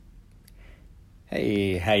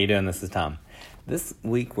Hey, how you doing? This is Tom. This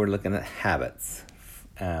week we're looking at habits.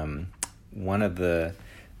 One of the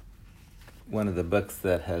books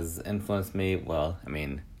that has influenced me,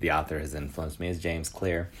 the author has influenced me, is James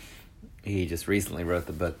Clear. He just recently wrote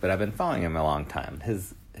the book, but I've been following him a long time.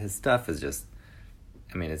 His stuff is just,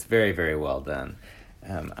 it's very, very well done.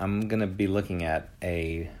 I'm going to be looking at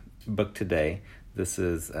a book today. This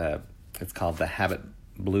is, it's called The Habit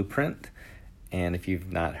Blueprint, and if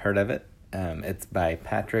you've not heard of it, it's by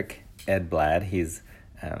Patrick Edblad. He's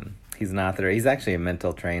an author. He's actually a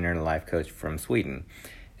mental trainer and a life coach from Sweden.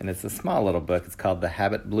 And it's a small little book. It's called The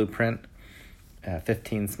Habit Blueprint,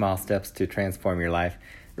 15 Small Steps to Transform Your Life.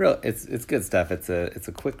 It's good stuff. It's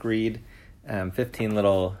a quick read, 15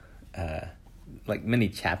 little like mini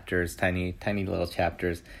chapters, tiny little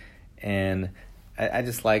chapters. And I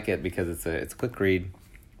just like it because it's a quick read,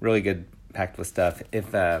 really good, packed with stuff.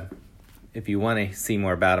 If you want to see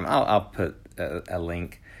more about him, I'll put a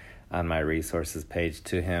link on my resources page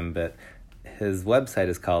to him. But his website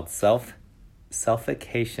is called Selfication,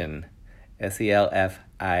 Selfication,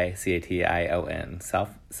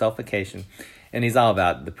 Selfication, and he's all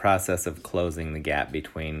about the process of closing the gap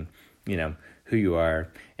between who you are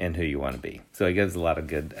and who you want to be. So he gives a lot of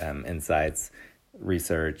good insights,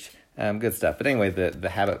 research, good stuff. But anyway, the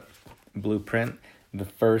Habit Blueprint, the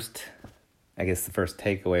first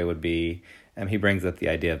takeaway would be, he brings up the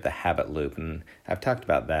idea of the habit loop, and I've talked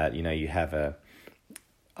about that. You have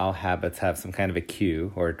all habits have some kind of a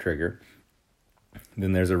cue or a trigger.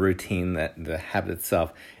 Then there's a routine, that the habit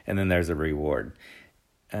itself, and then there's a reward.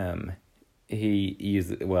 Then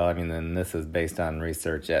this is based on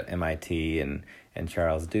research at MIT and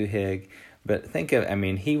Charles Duhigg. But think of,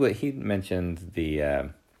 he mentioned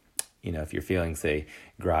the, if you're feeling, say,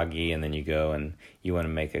 groggy, and then you go and you want to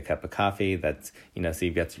make a cup of coffee, that's, so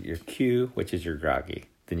you've got your cue, which is your groggy.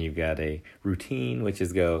 Then you've got a routine, which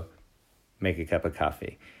is go make a cup of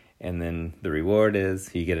coffee. And then the reward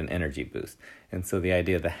is you get an energy boost. And so the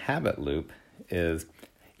idea of the habit loop is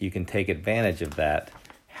you can take advantage of that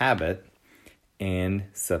habit and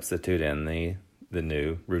substitute in the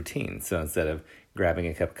new routine. So instead of grabbing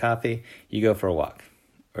a cup of coffee, you go for a walk,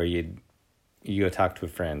 or you go talk to a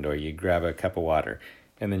friend, or you grab a cup of water,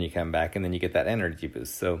 and then you come back, and then you get that energy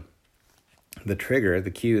boost. So the trigger,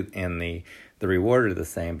 the cue, and the reward are the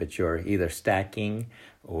same, but you're either stacking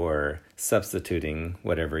or substituting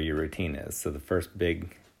whatever your routine is. So the first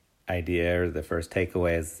big idea, or the first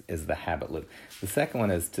takeaway, is the habit loop. The second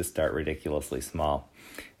one is to start ridiculously small.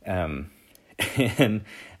 And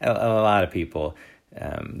a lot of people,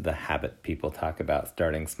 the habit people, talk about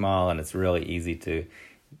starting small, and it's really easy to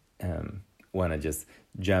want to just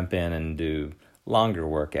jump in and do longer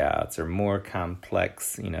workouts or more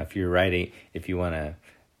complex. If you want to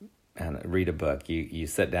read a book, you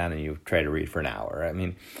sit down and you try to read for an hour.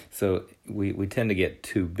 So we tend to get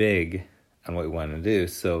too big on what we want to do.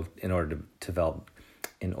 So in order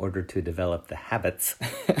to develop the habits,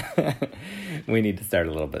 we need to start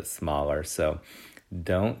a little bit smaller. So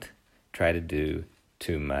don't try to do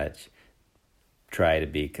too much. Try to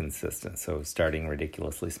be consistent. So starting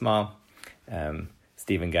ridiculously small.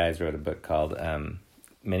 Stephen Guise wrote a book called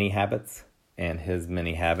Mini Habits, and his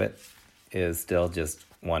mini habit is still just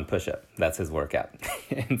one push-up. That's his workout.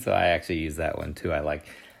 And so I actually use that one too. I like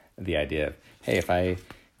the idea of, hey, if I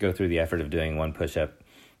go through the effort of doing one push-up,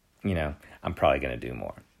 I'm probably going to do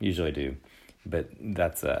more. Usually do. But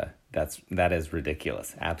that is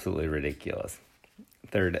ridiculous. Absolutely ridiculous.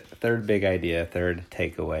 Third big idea, third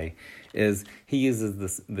takeaway, is he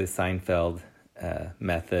uses the Seinfeld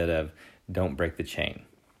method of don't break the chain.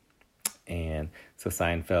 And so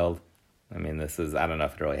Seinfeld, I don't know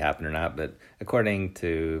if it really happened or not, but according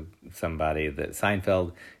to somebody, that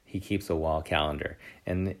Seinfeld, he keeps a wall calendar.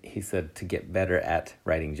 And he said to get better at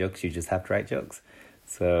writing jokes, you just have to write jokes.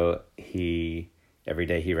 So every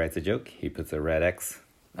day he writes a joke, he puts a red X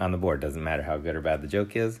on the board. Doesn't matter how good or bad the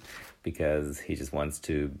joke is, because he just wants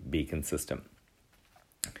to be consistent.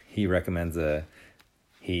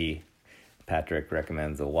 Patrick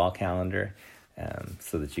recommends a wall calendar,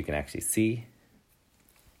 so that you can actually see,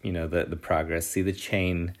 the progress, see the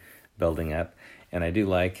chain building up. And I do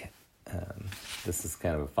like, this is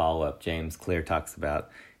kind of a follow-up. James Clear talks about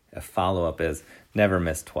a follow-up is never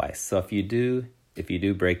miss twice. So if you do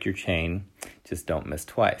break your chain, just don't miss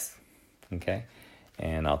twice. Okay?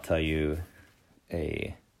 And I'll tell you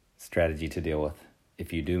a strategy to deal with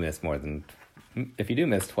if you do miss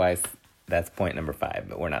twice. That's point number 5,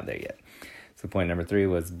 but we're not there yet. So point number 3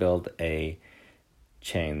 was build a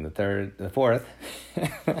chain. The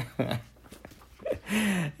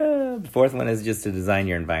fourth one is just to design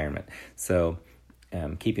your environment. So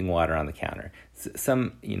keeping water on the counter.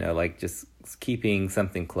 Some, like just keeping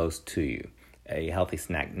something close to you, a healthy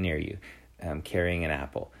snack near you, carrying an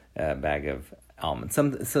apple, a bag of almonds,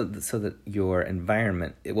 so that your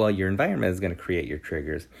environment is going to create your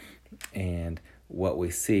triggers, and what we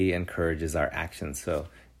see encourages our actions. So,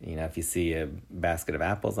 if you see a basket of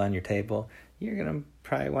apples on your table, you're going to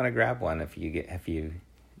probably want to grab one if you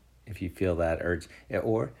feel that urge,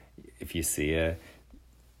 or if you see a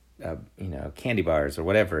candy bars or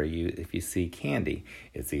whatever, if you see candy,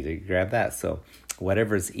 it's easy to grab that. So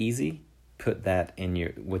whatever's easy, put that in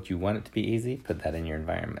what you want it to be easy, put that in your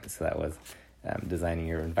environment. So that was designing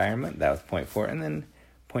your environment. That was point 4. And then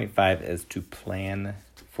point 5 is to plan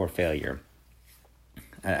for failure.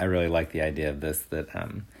 I really like the idea of this, that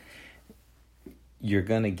you're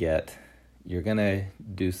going to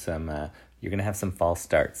have some false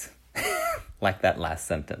starts. Like that last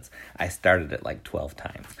sentence. I started it like 12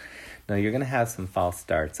 times. No, you're going to have some false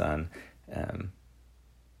starts on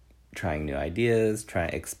trying new ideas,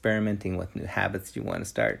 experimenting with new habits you want to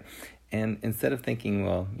start. And instead of thinking,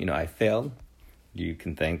 well, I failed, you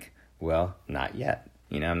can think, well, not yet.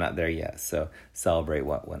 I'm not there yet. So celebrate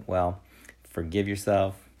what went well, forgive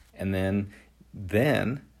yourself, and then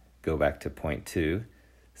go back to point 2.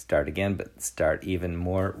 Start again, but start even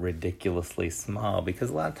more ridiculously small, because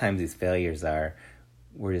a lot of times these failures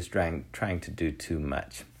we're just trying to do too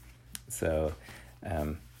much. So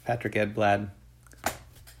Patrick Edblad,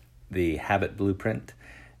 The Habit Blueprint,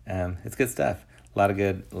 it's good stuff. A lot of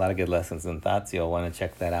good lessons and thoughts. You'll want to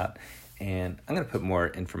check that out. And I'm going to put more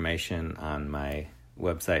information on my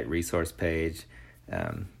website resource page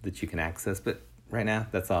that you can access. But right now,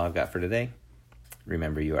 that's all I've got for today.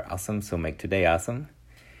 Remember, you are awesome, so make today awesome.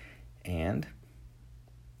 And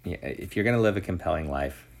if you're going to live a compelling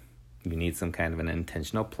life, you need some kind of an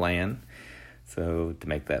intentional plan. So to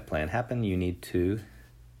make that plan happen, you need to,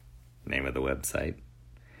 name of the website,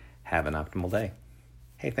 have an optimal day.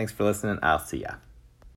 Hey, thanks for listening. I'll see ya.